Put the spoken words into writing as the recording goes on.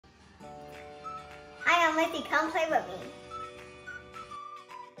and Lizzy, come play with me.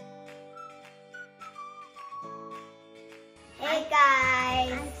 Hey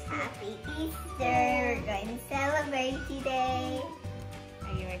guys, happy Easter. We're going to celebrate today.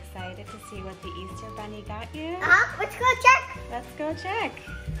 Are you excited to see what the Easter Bunny got you? Let's go check. Let's go check.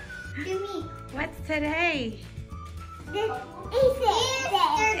 Do me. What's today? This Easter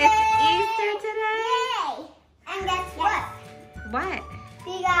Day. It's Easter today? And guess what? What?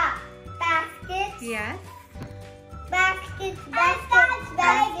 We got baskets. Yes. Baskets. I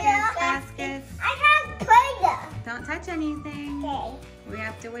have Play-Doh. Don't touch anything. Okay. We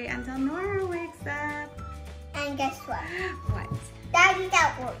have to wait until Nora wakes up. And guess what? What? Daddy's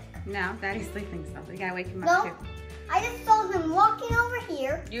at work. No, Daddy's sleeping still. We gotta wake him No. up too. I just saw him walking over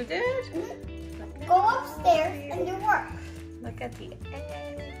here. You did? Mm-hmm. Go upstairs and do work. Look at the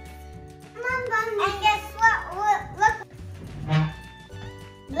eggs. And guess what?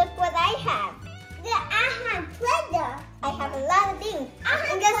 Look what I have. Yeah, I have Play-Doh. I have a lot of things.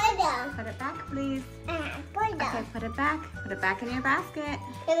 And guess what? Put it back, please. I have Play-Doh. Okay, put it back. Put it back in your basket.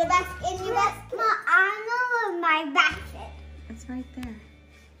 Put it back in your basket. Mom, I know my basket. It's right there.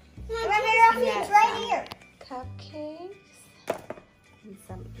 It's right here. Cupcakes. And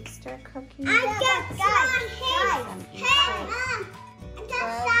some Easter cookies. I got guys. Some Hey, I got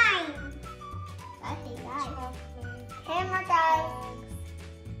sign. chocolate. Camera guys.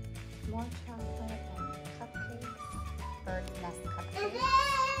 More chocolate and cupcakes. Bird's nest cupcakes.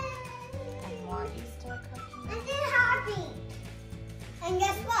 And more Easter cookies. Happy. And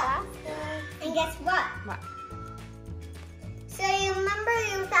guess what? And guess what? What? So you remember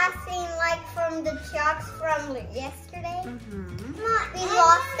you was asking like from the chalks from yesterday? Mm-hmm. We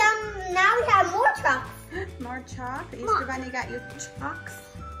lost them. Now we have more chalks. More chalk. The Easter Bunny got you chalks.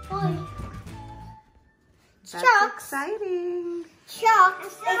 That's Chalks. exciting. Chalks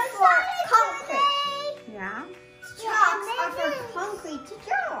is for concrete. Yeah. Chalks are for concrete to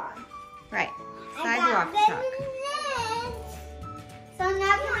draw on. Right. I Sidewalk got chalk. this. So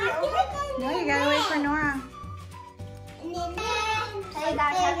now can we open? No, you gotta wait for Nora. Hey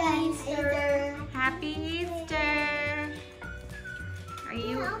guys, happy Easter. Happy Easter. Are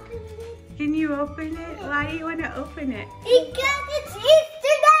you? Can you open it? Why do you want to open it? Because it's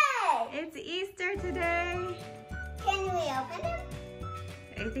Easter Day. It's Easter today. Can we open it?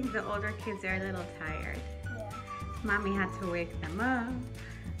 I think the older kids are a little tired. Yeah. Mommy had to wake them up.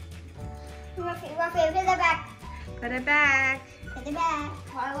 Ruffy, put it back. Put it back. Put it back.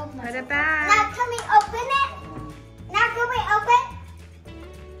 Put it back. Now can we open it? Now can we open?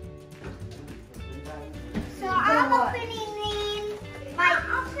 So I'm opening my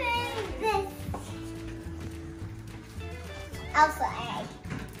open this. Also,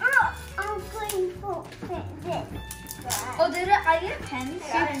 I'm going to open this. Oh, did I get pens?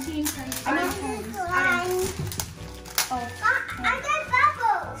 15 pens. I know pens. Oh, I got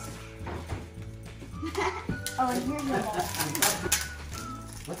bubbles. Oh, and here's your ball.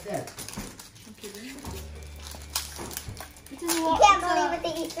 What's that? You can't believe what the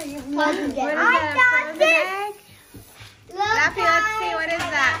Easter Bunny did. What is I that? got Frozen this. egg? Look, Laffy, let's see. What is I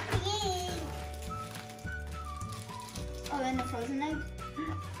that? got these. Oh, and a frozen egg?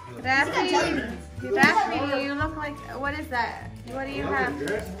 Daphne, you look like, what is that? What do you have?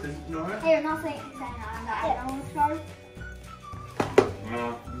 Here, not saying on that. I don't start.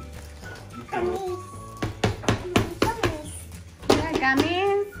 Gummies. Yeah,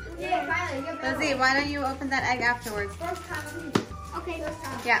 gummies? Yeah, finally. Get Lizzy, why don't you open that egg afterwards? First time. Okay, first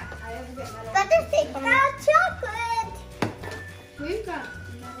time. Yeah. I ever get metal. Let us take out chocolate. We've got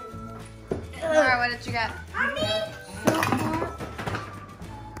Laura, what did you get? Mommy.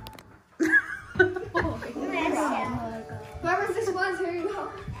 Whoever this was, here you go.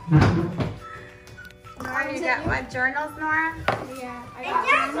 Nora, you got what? Journals, Nora? Yeah, I got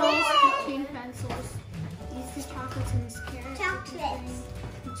got journals, 15 pencils. These two chocolates and mascara. Chocolates.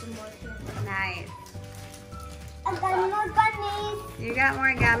 And some more here. Nice. I got more bunnies. You got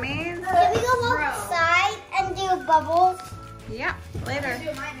more gummies? Can we go outside and do bubbles? Yeah, later.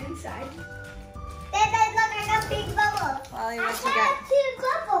 Do mine inside. Then look, I got big bubbles. Wally, I what you got? got 2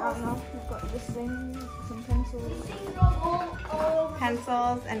 bubbles. know. I've got this thing, some pencils. These go all over.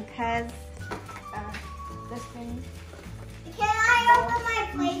 Pencils and Pez. This thing. Can I open my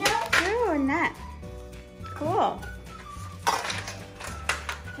Play-Doh? Ooh, net. Cool.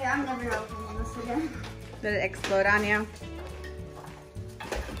 Okay, I'm never opening this again. Did it explode on you?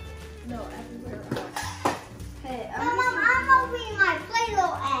 No, everywhere else. Hey, Mom, I'm opening my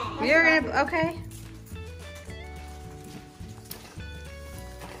Play-Doh egg. You're gonna, okay.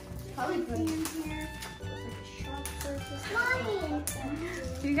 probably put it in here. Like a shop purchase. Mommy.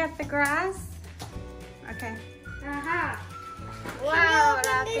 You got the grass? Okay. Aha. Wow,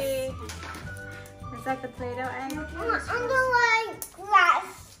 Rafi. Is that the Play-Doh egg? Underline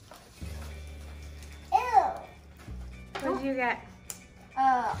glass. Ew. What did you get?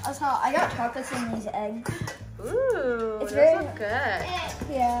 I got chocolates in these eggs. Ooh, It's those very- look good.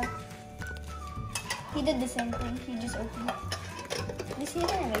 Yeah. He did the same thing. He just opened it. You see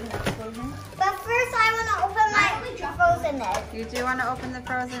they're making an explosion? But first I want to open my frozen egg. You do want to open the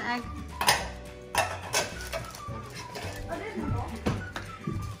frozen egg?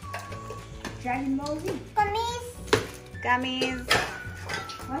 Dragon Ball Z. Gummies. Gummies.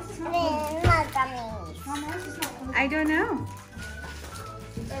 Why is this not Not gummies. Mom, why is this not closed? I don't know.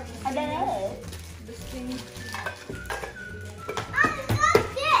 I don't know. This thing. I love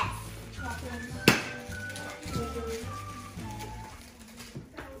this.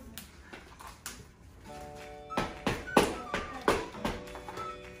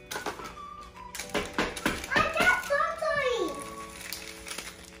 I got some toys.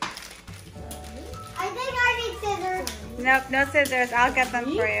 I think I need scissors. Nope, no scissors. I'll get them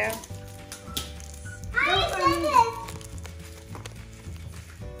for you. I need scissors.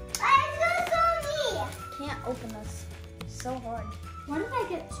 I got some. Can't open this. So hard. Why did I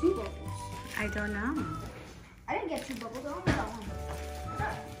get 2 bubbles? I don't know. I didn't get 2 bubbles. I only got 1.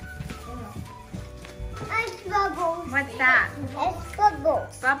 It's bubbles. What's that? It's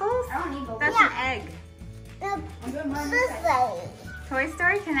bubbles. Bubbles? I don't need bubbles. That's Yeah. an egg. I'm doing mine This this way. Toy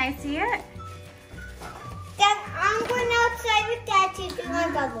Story, can I see it? Then I'm going outside with Dad to do my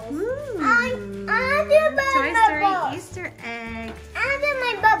bubbles. Ooh. I do my Toy Story bubbles. Easter egg. I do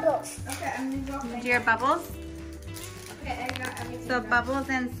my bubbles. Okay, I'm gonna go. Do your bubbles? Okay, I got everything. So bubbles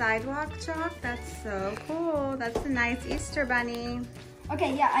and sidewalk chalk. That's so cool. That's a nice Easter bunny.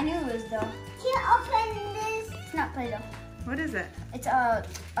 Okay, yeah, I knew it was though. Can you open this? It's not Play-Doh. What is it? It's what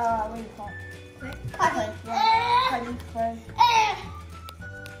do you call it? Puppy. Putty clay. I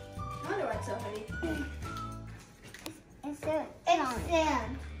wonder why it's so heavy. It's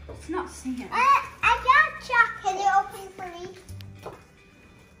sand. It's not sand. I got chalk. Can you open for me?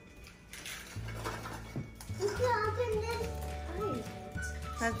 You can open this.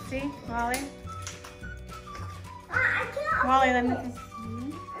 Let's see, Wally. I can open Wally, let me this. see.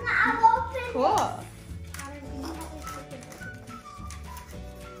 And I'll open Cool.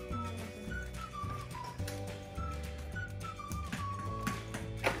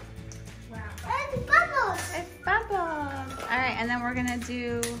 It's bubbles. It's bubbles. All right, and then we're gonna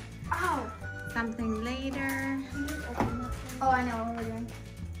do something later. Oh, I know what we're doing.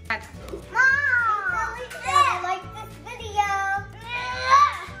 Mom, like this video.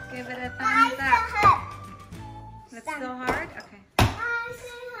 Give it a thumbs up. It's so hard? Okay.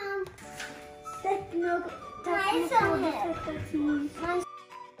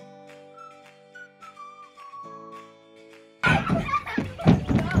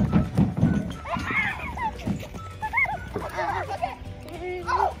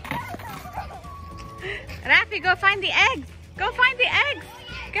 Rafi, go find the eggs. Go find the eggs.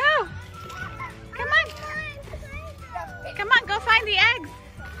 Go. Come on. Come on, go find the eggs.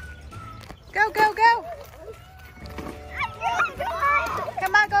 Go, go, go.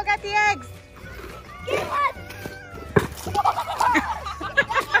 Come on, go get the eggs. Get one.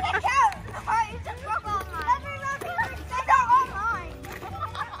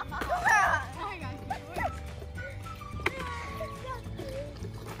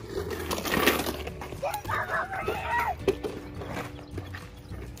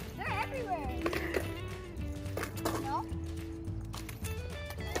 They're everywhere. No?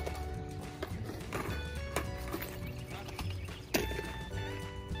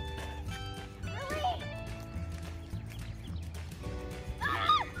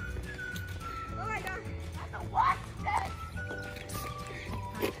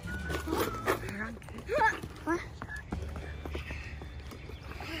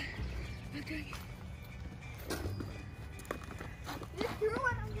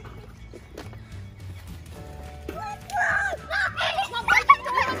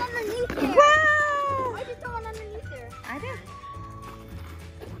 Wow! I just throw one underneath there. I did.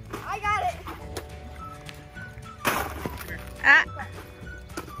 I got it. Ah.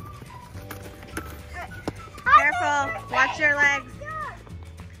 Careful. Watch your legs.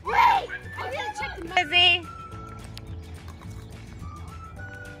 Wait! I gotta check the Lizzy.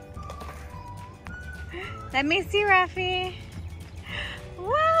 Let me see, Rafi.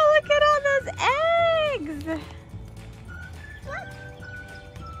 Wow, look at all those eggs. Is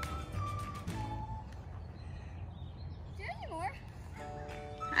there any more?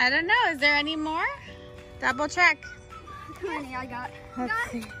 I don't know. Is there any more? Double check. How many I got?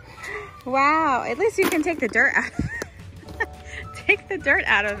 Let's see. Wow, at least you can take the dirt out. Take the dirt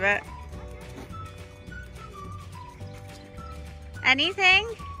out of it. Anything?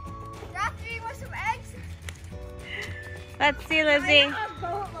 Rafi, you want some eggs? Let's see, Lizzy.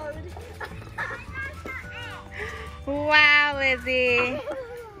 Wow, Lizzy.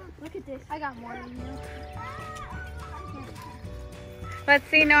 Look at this. I got more than you. Let's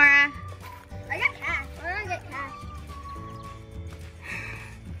see, Nora. I got cash. We're gonna get cash.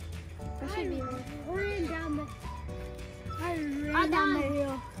 There should be more. I ran down the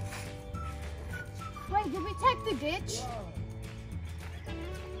hill. Wait, did we check the ditch?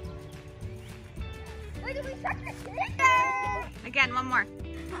 Wait, did we check the ditch? Again, one more.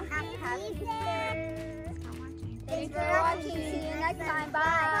 Thanks for watching. See you next time.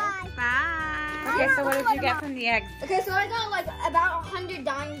 Bye. Bye. Okay, so what did you get from the eggs? Okay, so I got like about 100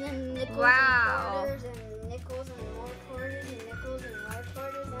 dimes and nickels Wow. and quarters and nickels and more quarters and nickels and more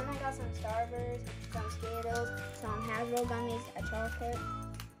quarters. Then I got some Starburst, some Skittles, some Hasbro gummies, a chocolate.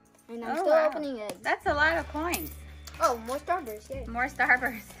 And I'm Oh, still wow. opening it. That's a lot of coins. Oh, more Starburst, yay. More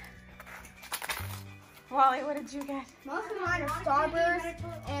Starburst. Wally, what did you get? Most of mine are Starburst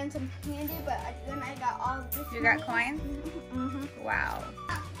and some candy, but then I got all of this. You got coins? Mm-hmm. Wow.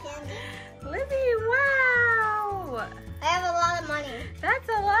 Candy. Lizzy, wow. I have a lot of money. That's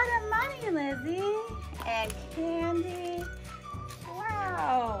a lot of money, Lizzy. And candy.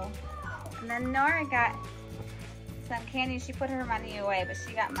 Wow. And then Nora got some candy. She put her money away, but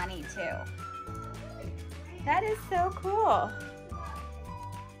she got money too. That is so cool.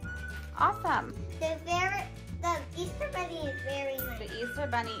 Awesome. The Easter Bunny is very nice. The Easter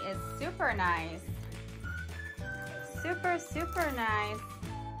Bunny is super nice. Super, super nice.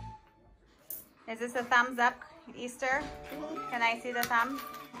 Is this a thumbs up, Easter? Can I see the thumb?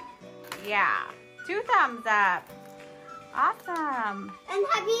 Yeah. 2 thumbs up. Awesome. And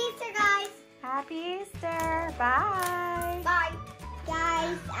happy Easter, guys. Happy Easter. Bye. Bye.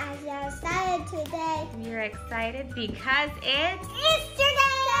 Guys, as you're excited today, You're excited because it's Easter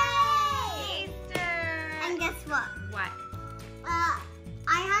Day! Easter. And guess what? What?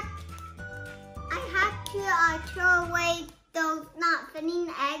 I had to throw away those not fitting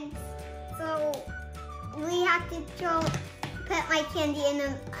eggs, so we have to put my candy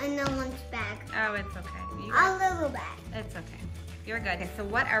in a lunch bag. Oh, it's okay. A little bag. It's okay. You're good. Okay, so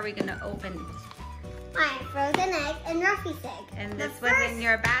what are we going to open? My frozen egg and Ruffy's egg. And this But was in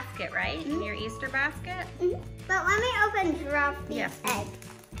your basket, right? In your Easter basket? But let me open Ruffy's Yes. egg.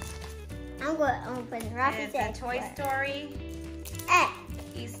 I'm going to open Ruffy's It's egg. a Toy Story egg.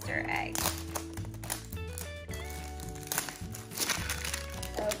 Easter egg.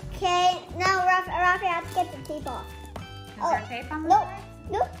 Okay, now Ruffy has to get the tape off. Is there tape on the Nope. side?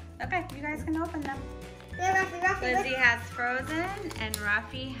 Nope. Okay, you guys can open them. Yeah, Ruffy. Lizzy has Frozen and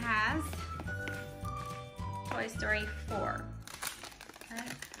Ruffy has Toy Story 4.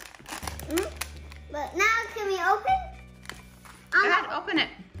 Okay. But now, can we open? Go ahead, open it.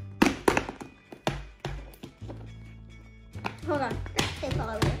 Hold on. Tape all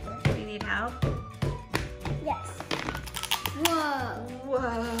over it. Do you need help? Yes. Whoa.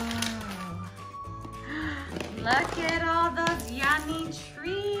 Whoa. Look at all those yummy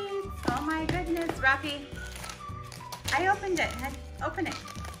treats. Oh my goodness, Ruffy. I opened it. Open it.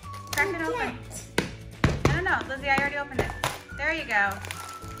 Crack it open. No, Lizzy, I already opened it. There you go.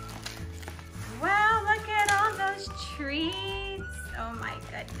 Wow, look at all those treats. Oh my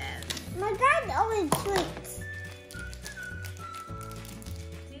goodness. My dad always treats.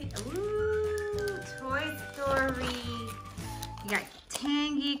 Ooh, Toy Story. You got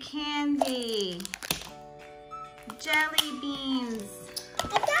tangy candy. Jelly beans. I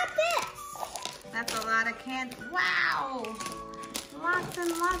got this. That's a lot of candy. Wow. Lots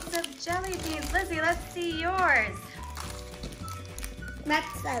and lots of jelly beans. Lizzy, let's see yours.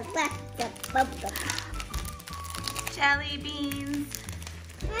 That's the bubble. Jelly beans.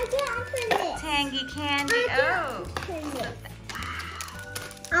 I can't open it. Tangy candy. Oh.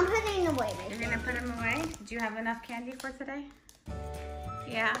 I'm putting it away. You're going to put them away? Do you have enough candy for today?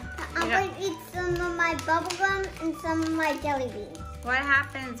 Yeah. I'm going to eat some of my bubble gum and some of my jelly beans. What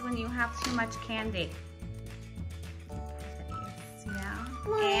happens when you have too much candy? Yeah.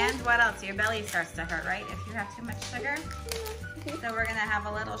 And what else? Your belly starts to hurt, right? If you have too much sugar. So we're going to have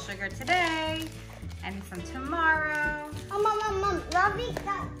a little sugar today and some tomorrow. Oh, Mom. Robbie,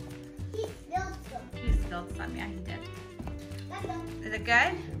 he spilled some. He spilled some. Yeah, he did. That's them. Is it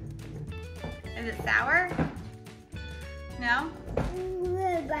good? Is it sour? No?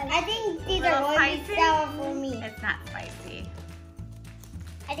 I think these Little are going to spicy? be sour for me. It's not spicy.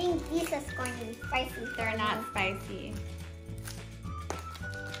 I think these are going to be spicy. They're not spicy.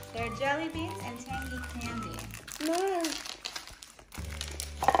 They're jelly beans and tangy candy. No.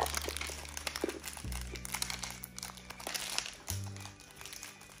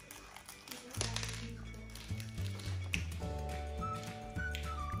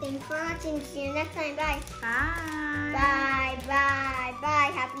 Thanks for watching. See you next time. Bye. Bye. Bye. Bye.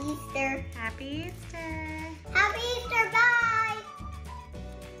 Bye. Happy Easter. Happy Easter.